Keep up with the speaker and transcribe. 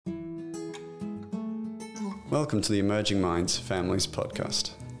Welcome to the Emerging Minds Families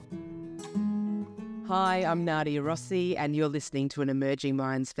Podcast. Hi, I'm Nadia Rossi, and you're listening to an Emerging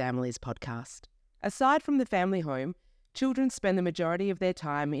Minds Families podcast. Aside from the family home, children spend the majority of their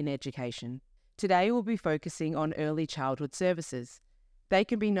time in education. Today we'll be focusing on early childhood services. They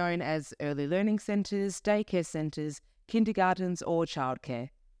can be known as early learning centres, daycare centres, kindergartens or childcare.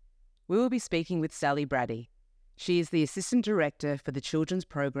 We will be speaking with Sally Braddy. She is the Assistant Director for the Children's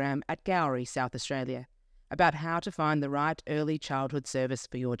Program at Gowrie South Australia, about how to find the right early childhood service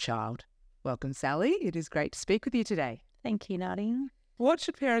for your child. Welcome, Sally. It is great to speak with you today. Thank you, Nadia. What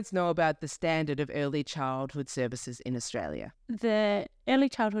should parents know about the standard of early childhood services in Australia? The early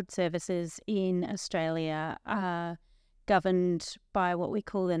childhood services in Australia are governed by what we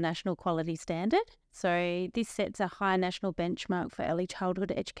call the National Quality Standard. So this sets a high national benchmark for early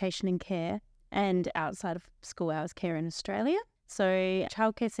childhood education and care and outside of school hours care in Australia. So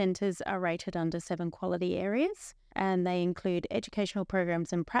childcare centres are rated under 7 quality areas, and they include educational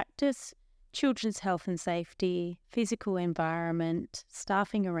programs and practice, children's health and safety, physical environment,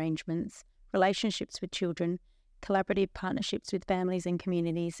 staffing arrangements, relationships with children, collaborative partnerships with families and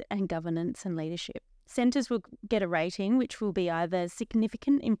communities, and governance and leadership. Centres will get a rating which will be either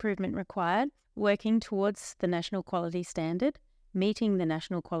significant improvement required, working towards the National Quality Standard, meeting the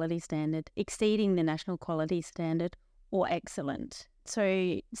National Quality Standard, exceeding the National Quality Standard, or excellent.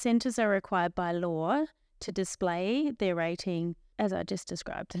 So centres are required by law to display their rating as I just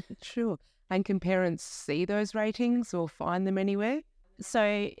described. Sure. And can parents see those ratings or find them anywhere?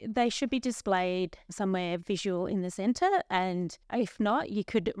 So they should be displayed somewhere visual in the centre, and if not, you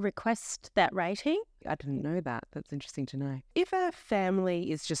could request that rating. I didn't know that. That's interesting to know. If a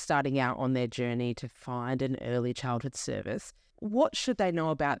family is just starting out on their journey to find an early childhood service, what should they know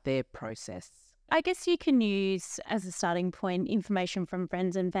about their process? I guess you can use as a starting point information from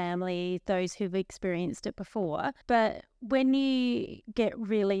friends and family, those who've experienced it before. But when you get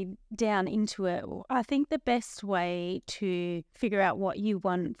really down into it, I think the best way to figure out what you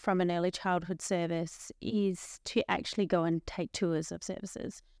want from an early childhood service is to actually go and take tours of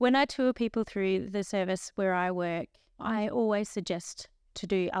services. When I tour people through the service where I work, I always suggest to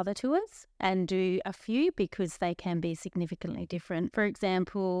do other tours and do a few because they can be significantly different. For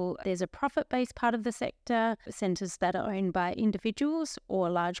example, there's a profit-based part of the sector, centres that are owned by individuals or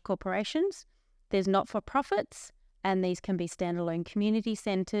large corporations. There's not-for-profits, and these can be standalone community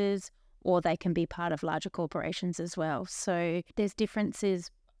centres, or they can be part of larger corporations as well. So there's differences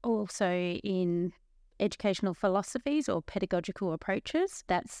also in educational philosophies or pedagogical approaches.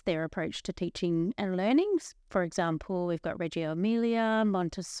 That's their approach to teaching and learnings. For example, we've got Reggio Emilia,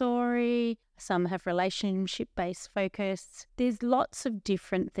 Montessori, some have relationship-based focus. There's lots of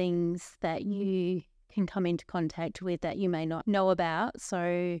different things that you can come into contact with that you may not know about.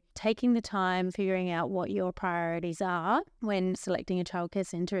 So taking the time, figuring out what your priorities are when selecting a childcare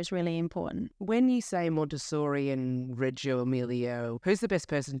centre is really important. When you say Montessori and Reggio Emilia, who's the best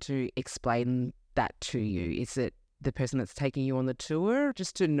person to explain that to you? Is it the person that's taking you on the tour?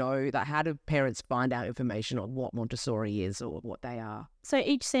 Just to know that, how do parents find out information on what Montessori is or what they are? So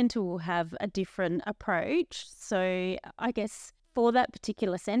each centre will have a different approach. So I guess for that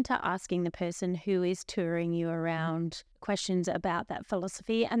particular centre, asking the person who is touring you around questions about that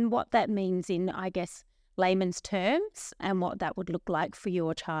philosophy and what that means in, I guess, layman's terms, and what that would look like for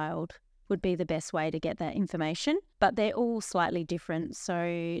your child would be the best way to get that information. But they're all slightly different,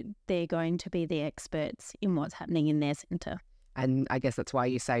 so they're going to be the experts in what's happening in their centre. And I guess that's why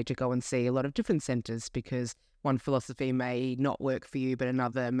you say to go and see a lot of different centres, because one philosophy may not work for you, but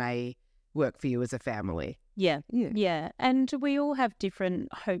another may work for you as a family. Yeah. And we all have different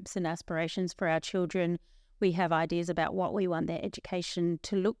hopes and aspirations for our children. We have ideas about what we want their education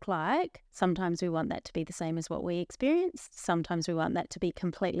to look like. Sometimes we want that to be the same as what we experienced. Sometimes we want that to be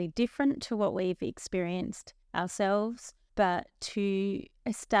completely different to what we've experienced ourselves. But to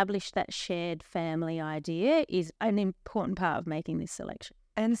establish that shared family idea is an important part of making this selection.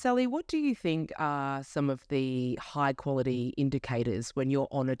 And Sally, what do you think are some of the high quality indicators when you're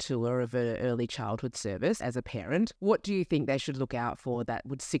on a tour of an early childhood service as a parent? What do you think they should look out for that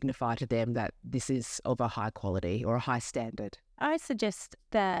would signify to them that this is of a high quality or a high standard? I suggest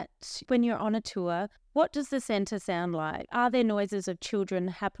that when you're on a tour, what does the centre sound like? Are there noises of children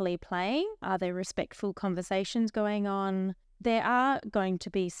happily playing? Are there respectful conversations going on? There are going to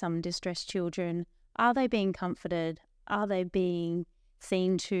be some distressed children. Are they being comforted? Are they being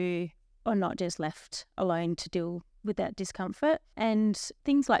seen to, or not just left alone to deal with that discomfort? And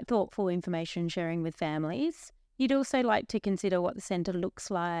things like thoughtful information sharing with families. You'd also like to consider what the centre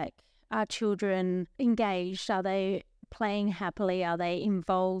looks like. Are children engaged? Are they playing happily? Are they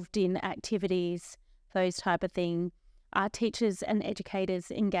involved in activities those type of thing. Are teachers and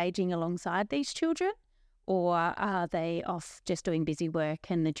educators engaging alongside these children, or are they off just doing busy work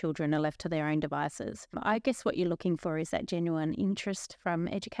and the children are left to their own devices? I guess what you're looking for is that genuine interest from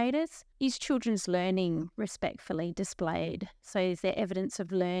educators. Is children's learning respectfully displayed? So is there evidence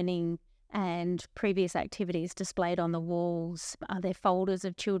of learning and previous activities displayed on the walls? Are there folders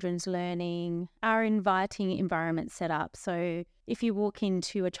of children's learning? Are inviting environments set up? So if you walk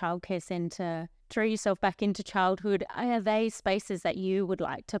into a childcare centre, throw yourself back into childhood, are they spaces that you would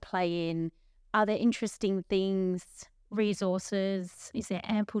like to play in? Are there interesting things, resources? Is there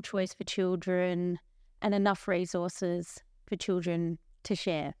ample choice for children and enough resources for children to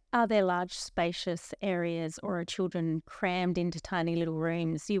share? Are there large spacious areas, or are children crammed into tiny little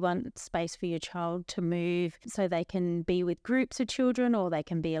rooms? You want space for your child to move so they can be with groups of children or they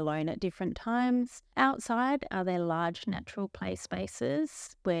can be alone at different times. Outside, are there large natural play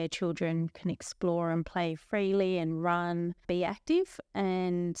spaces where children can explore and play freely and run, be active?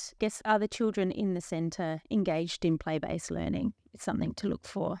 And are the children in the centre engaged in play-based learning? It's something to look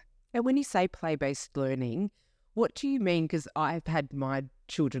for. And when you say play-based learning, what do you mean? Because I've had my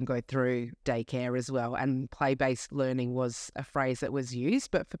children go through daycare as well, and play-based learning was a phrase that was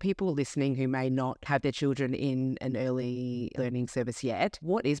used. But for people listening who may not have their children in an early learning service yet,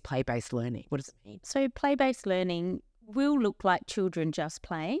 what is play-based learning? What does it mean? So play-based learning will look like children just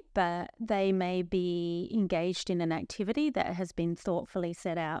play, but they may be engaged in an activity that has been thoughtfully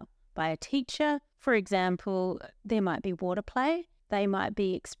set out by a teacher. For example, there might be water play. They might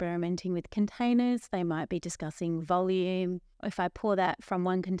be experimenting with containers. They might be discussing volume. If I pour that from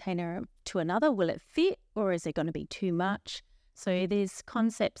one container to another, will it fit, or is it going to be too much? So there's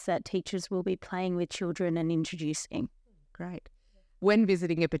concepts that teachers will be playing with children and introducing. Great. When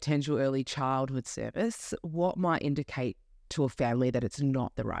visiting a potential early childhood service, what might indicate to a family that it's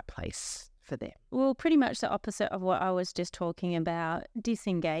not the right place for them? Well, pretty much the opposite of what I was just talking about.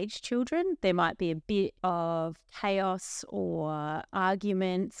 Disengaged children, there might be a bit of chaos or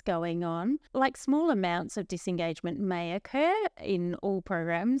arguments going on. Like, small amounts of disengagement may occur in all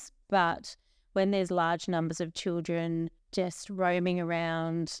programs, but when there's large numbers of children just roaming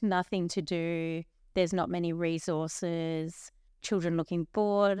around, nothing to do, there's not many resources, children looking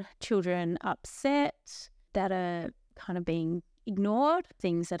bored, children upset that are kind of being ignored,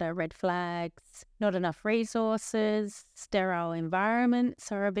 things that are red flags, not enough resources, sterile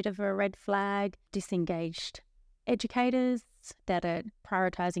environments are a bit of a red flag, disengaged educators that are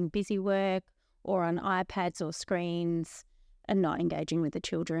prioritising busy work or on iPads or screens and not engaging with the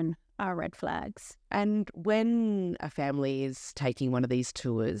children are red flags. And when a family is taking one of these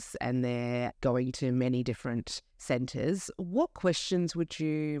tours and they're going to many different centres, what questions would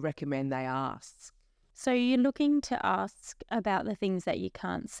you recommend they ask? So you're looking to ask about the things that you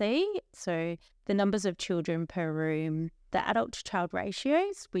can't see. So the numbers of children per room, the adult to child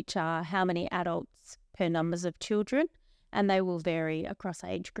ratios, which are how many adults per numbers of children, and they will vary across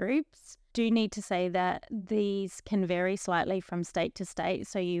age groups. Do need to say that these can vary slightly from state to state,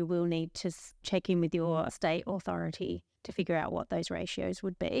 so you will need to check in with your state authority to figure out what those ratios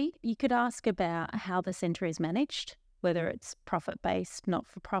would be. You could ask about how the centre is managed, whether it's profit-based,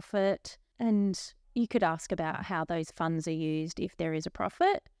 not-for-profit, and you could ask about how those funds are used if there is a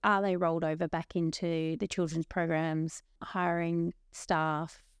profit. Are they rolled over back into the children's programs, hiring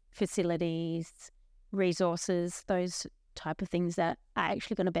staff, facilities, resources, those type of things that are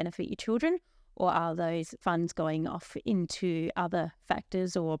actually going to benefit your children? Or are those funds going off into other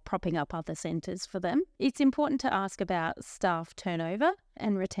factors or propping up other centres for them? It's important to ask about staff turnover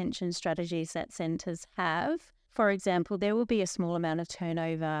and retention strategies that centres have. For example, there will be a small amount of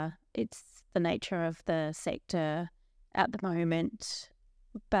turnover. It's the nature of the sector at the moment,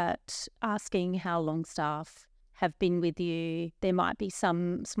 but asking how long staff have been with you. There might be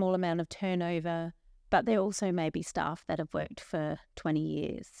some small amount of turnover, but there also may be staff that have worked for 20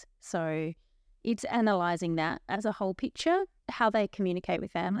 years. So it's analysing that as a whole picture, how they communicate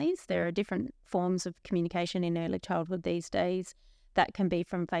with families. There are different forms of communication in early childhood these days. That can be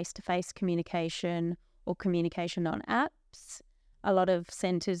from face-to-face communication or communication on apps. A lot of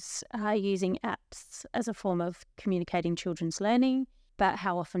centres are using apps as a form of communicating children's learning, but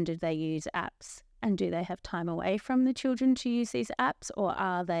how often do they use apps? And do they have time away from the children to use these apps, or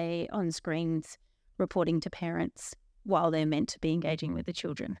are they on screens reporting to parents while they're meant to be engaging with the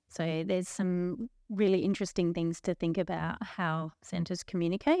children? So there's some really interesting things to think about how centres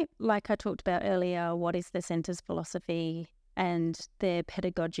communicate. Like I talked about earlier, what is the centre's philosophy and their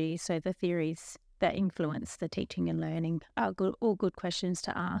pedagogy, so the theories that influence the teaching and learning are all good questions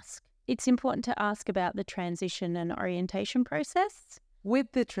to ask. It's important to ask about the transition and orientation process.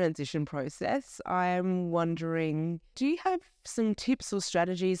 With the transition process, I'm wondering, do you have some tips or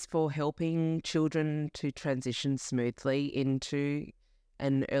strategies for helping children to transition smoothly into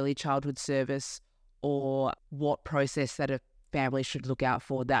an early childhood service, or what process that a family should look out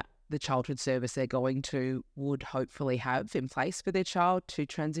for that the childhood service they're going to would hopefully have in place for their child to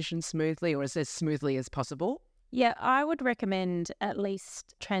transition smoothly or as smoothly as possible? Yeah, I would recommend at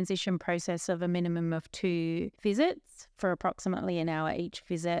least transition process of a minimum of 2 visits for approximately an hour each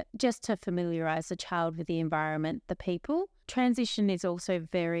visit, just to familiarise the child with the environment, the people. Transition is also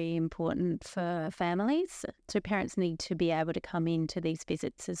very important for families, so parents need to be able to come into these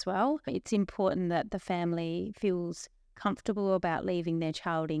visits as well. It's important that the family feels comfortable about leaving their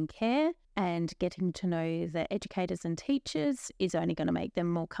child in care, and getting to know the educators and teachers is only going to make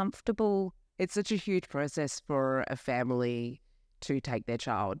them more comfortable. It's such a huge process for a family to take their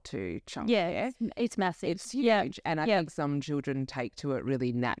child to childcare. Yeah, it's massive. It's huge. And I think some children take to it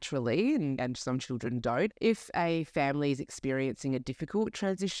really naturally and some children don't. If a family is experiencing a difficult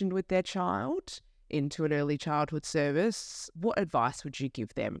transition with their child into an early childhood service, what advice would you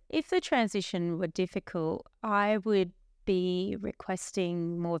give them? If the transition were difficult, I would be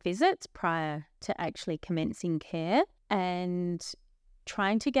requesting more visits prior to actually commencing care, and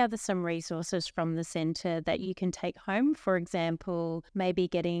trying to gather some resources from the centre that you can take home. For example, maybe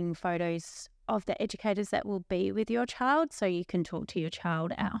getting photos of the educators that will be with your child so you can talk to your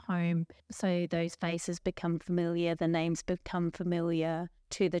child at home, so those faces become familiar, the names become familiar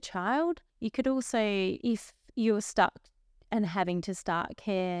to the child. You could also, if you're stuck and having to start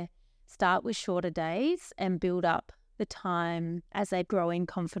care, start with shorter days and build up the time as they grow in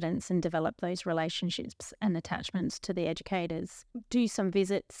confidence and develop those relationships and attachments to the educators. Do some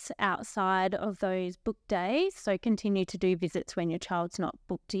visits outside of those booked days. So continue to do visits when your child's not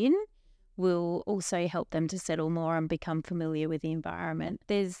booked in. Will also help them to settle more and become familiar with the environment.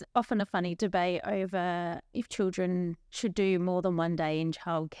 There's often a funny debate over if children should do more than one day in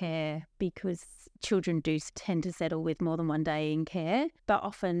childcare, because children do tend to settle with more than one day in care, but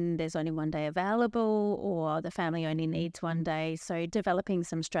often there's only one day available or the family only needs one day. So developing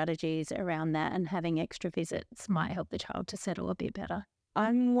some strategies around that and having extra visits might help the child to settle a bit better.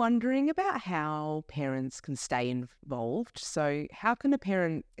 I'm wondering about how parents can stay involved. So how can a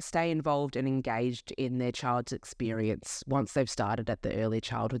parent stay involved and engaged in their child's experience once they've started at the early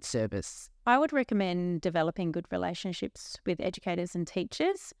childhood service? I would recommend developing good relationships with educators and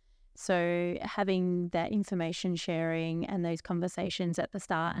teachers. So having that information sharing and those conversations at the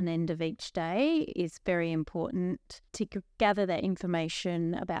start and end of each day is very important to gather that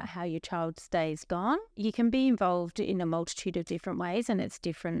information about how your child's day's gone. You can be involved in a multitude of different ways, and it's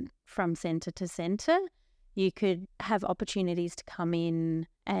different from centre to centre. You could have opportunities to come in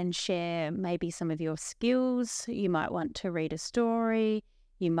and share maybe some of your skills. You might want to read a story.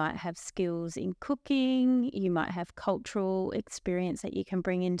 You might have skills in cooking. You might have cultural experience that you can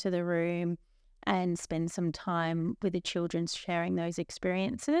bring into the room and spend some time with the children sharing those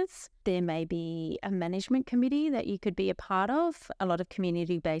experiences. There may be a management committee that you could be a part of. A lot of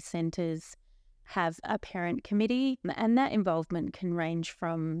community-based centres have a parent committee, and that involvement can range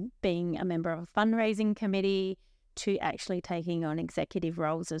from being a member of a fundraising committee to actually taking on executive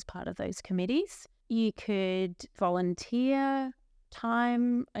roles as part of those committees. You could volunteer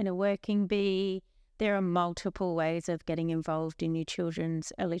time in a working bee. There are multiple ways of getting involved in your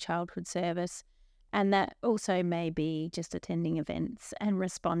children's early childhood service, and that also may be just attending events and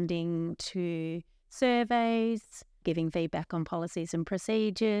responding to surveys, giving feedback on policies and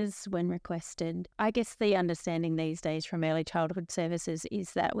procedures when requested. I guess the understanding these days from early childhood services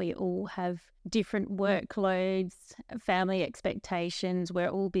is that we all have different workloads, family expectations. We're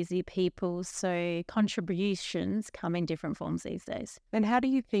all busy people, so contributions come in different forms these days. And how do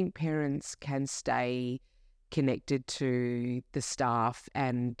you think parents can stay connected to the staff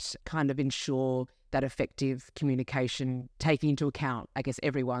and kind of ensure that effective communication, taking into account, I guess,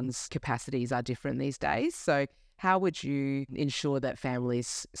 everyone's capacities are different these days? So how would you ensure that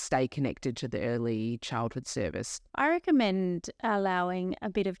families stay connected to the early childhood service? I recommend allowing a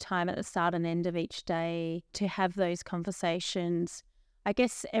bit of time at the start and end of each day to have those conversations. I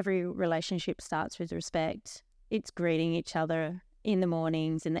guess every relationship starts with respect. It's greeting each other in the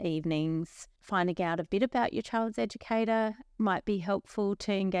mornings, in the evenings. Finding out a bit about your child's educator might be helpful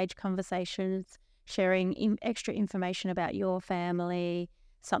to engage conversations. Sharing extra information about your family,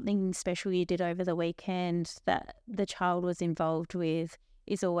 something special you did over the weekend that the child was involved with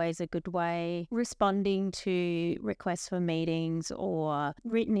is always a good way. Responding to requests for meetings or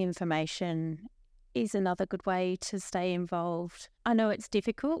written information is another good way to stay involved. I know it's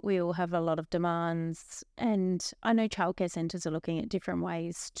difficult. We all have a lot of demands, and I know childcare centres are looking at different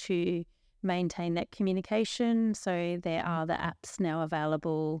ways to maintain that communication. So there are the apps now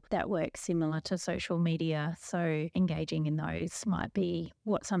available that work similar to social media. So engaging in those might be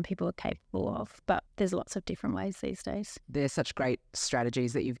what some people are capable of, but there's lots of different ways these days. There's such great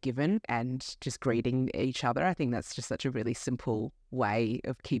strategies that you've given, and just greeting each other. I think that's just such a really simple way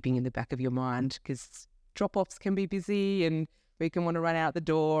of keeping in the back of your mind, because drop-offs can be busy and we can want to run out the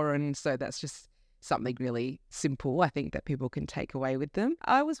door. And so that's just something really simple, I think, that people can take away with them.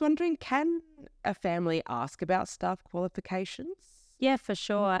 I was wondering, can a family ask about staff qualifications? Yeah, for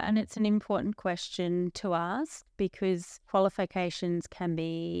sure. And it's an important question to ask because qualifications can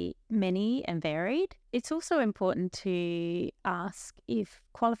be many and varied. It's also important to ask if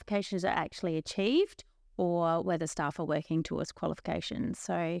qualifications are actually achieved or whether staff are working towards qualifications.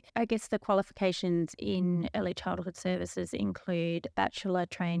 So I guess the qualifications in early childhood services include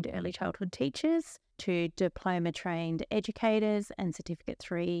bachelor-trained early childhood teachers to diploma-trained educators and Certificate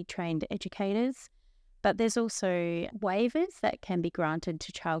 3 trained educators. But there's also waivers that can be granted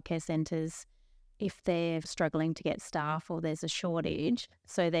to childcare centres if they're struggling to get staff or there's a shortage.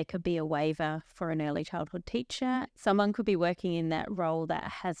 So there could be a waiver for an early childhood teacher. Someone could be working in that role that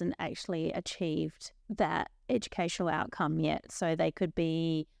hasn't actually achieved that educational outcome yet. So they could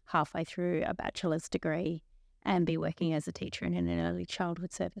be halfway through a bachelor's degree and be working as a teacher in an early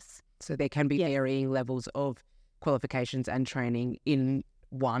childhood service. So there can be varying levels of qualifications and training in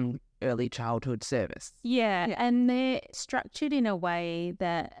one early childhood service. Yeah, and they're structured in a way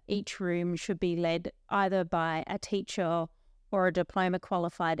that each room should be led either by a teacher or a diploma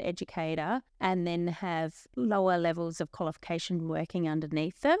qualified educator and then have lower levels of qualification working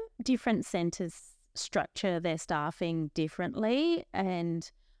underneath them. Different centres structure their staffing differently,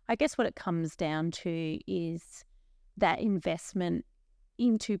 and I guess what it comes down to is that investment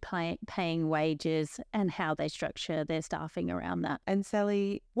into paying wages and how they structure their staffing around that. And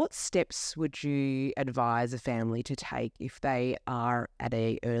Sally, what steps would you advise a family to take if they are at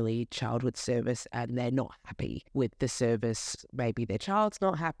a early childhood service and they're not happy with the service? Maybe their child's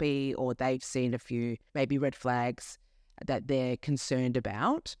not happy or they've seen a few maybe red flags that they're concerned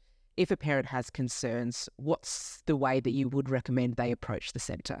about. If a parent has concerns, what's the way that you would recommend they approach the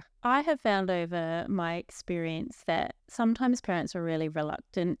centre? I have found over my experience that sometimes parents are really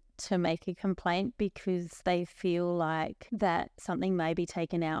reluctant to make a complaint because they feel like that something may be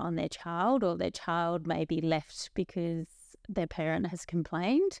taken out on their child or their child may be left because their parent has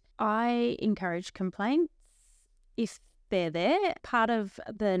complained. I encourage complaints if they're there. Part of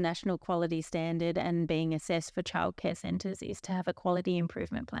the national quality standard and being assessed for childcare centres is to have a quality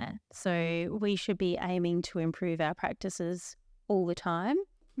improvement plan. So we should be aiming to improve our practices all the time.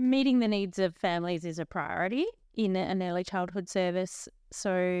 Meeting the needs of families is a priority in an early childhood service.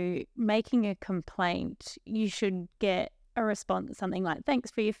 So making a complaint, you should get a response, something like,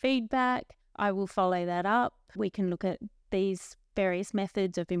 "Thanks for your feedback. I will follow that up. We can look at these various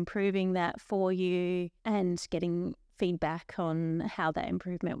methods of improving that for you," and getting feedback on how that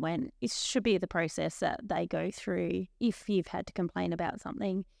improvement went. It should be the process that they go through if you've had to complain about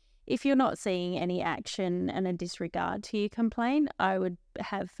something. If you're not seeing any action and a disregard to your complaint, I would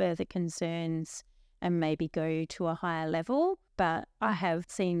have further concerns and maybe go to a higher level. But I have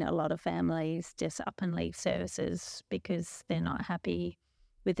seen a lot of families just up and leave services because they're not happy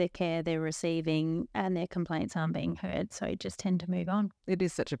with the care they're receiving and their complaints aren't being heard, so just tend to move on. It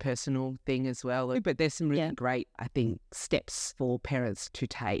is such a personal thing as well, but there's some really great, I think, steps for parents to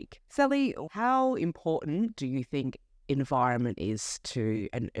take. Sally, how important do you think environment is to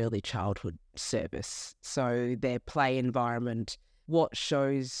an early childhood service? So their play environment, what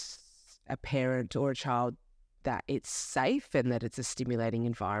shows a parent or a child that it's safe and that it's a stimulating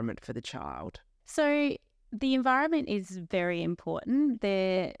environment for the child? So the environment is very important.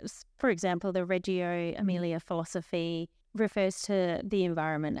 For example, the Reggio Emilia philosophy refers to the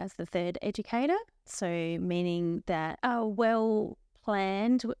environment as the third educator. So meaning that a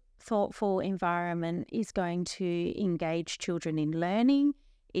well-planned, thoughtful environment is going to engage children in learning.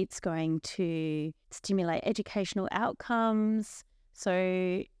 It's going to stimulate educational outcomes.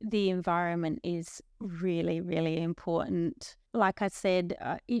 So the environment is really, really important. Like I said,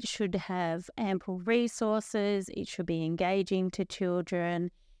 it should have ample resources. It should be engaging to children.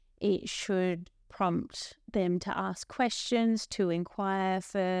 It should prompt them to ask questions, to inquire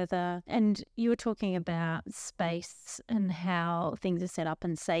further. And you were talking about space and how things are set up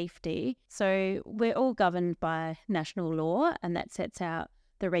and safety. So we're all governed by national law, and that sets out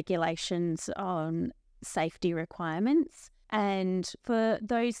the regulations on safety requirements. And for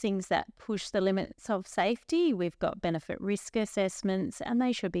those things that push the limits of safety, we've got benefit risk assessments, and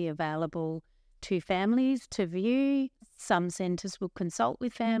they should be available to families to view. Some centres will consult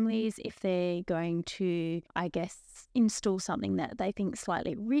with families if they're going to, install something that they think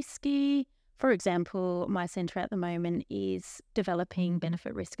slightly risky. For example, my centre at the moment is developing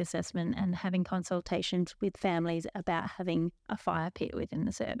benefit risk assessment and having consultations with families about having a fire pit within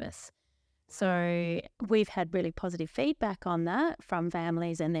the service. So we've had really positive feedback on that from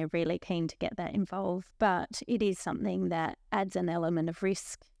families, and they're really keen to get that involved. But it is something that adds an element of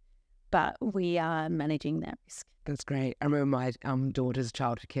risk, but we are managing that risk. That's great. I remember my daughter's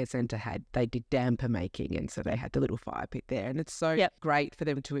childcare centre they did damper making, and so they had the little fire pit there, and it's so great for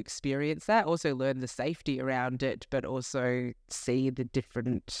them to experience that, also learn the safety around it, but also see the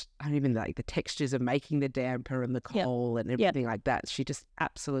different, the textures of making the damper and the coal and everything like that. She just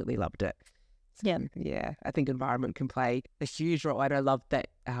absolutely loved it. So, I think environment can play a huge role. And I love that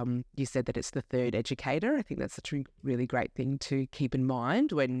you said that it's the third educator. I think that's a really great thing to keep in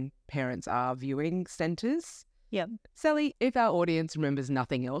mind when parents are viewing centres. Yeah. Sally, if our audience remembers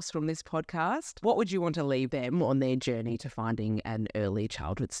nothing else from this podcast, what would you want to leave them on their journey to finding an early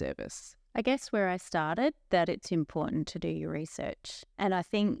childhood service? I guess where I started, that it's important to do your research. And I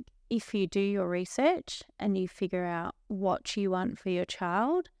think if you do your research and you figure out what you want for your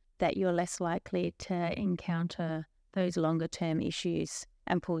child, that you're less likely to encounter those longer term issues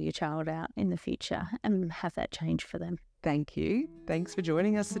and pull your child out in the future and have that change for them. Thank you. Thanks for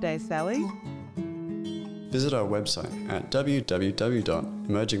joining us today, Sally. Visit our website at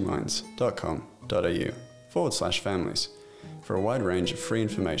www.emergingminds.com.au/families for a wide range of free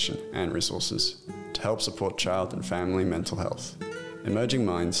information and resources to help support child and family mental health. Emerging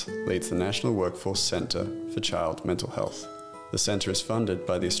Minds leads the National Workforce Centre for Child Mental Health. The centre is funded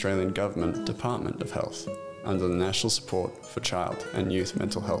by the Australian Government Department of Health under the National Support for Child and Youth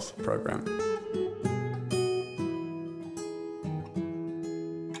Mental Health program.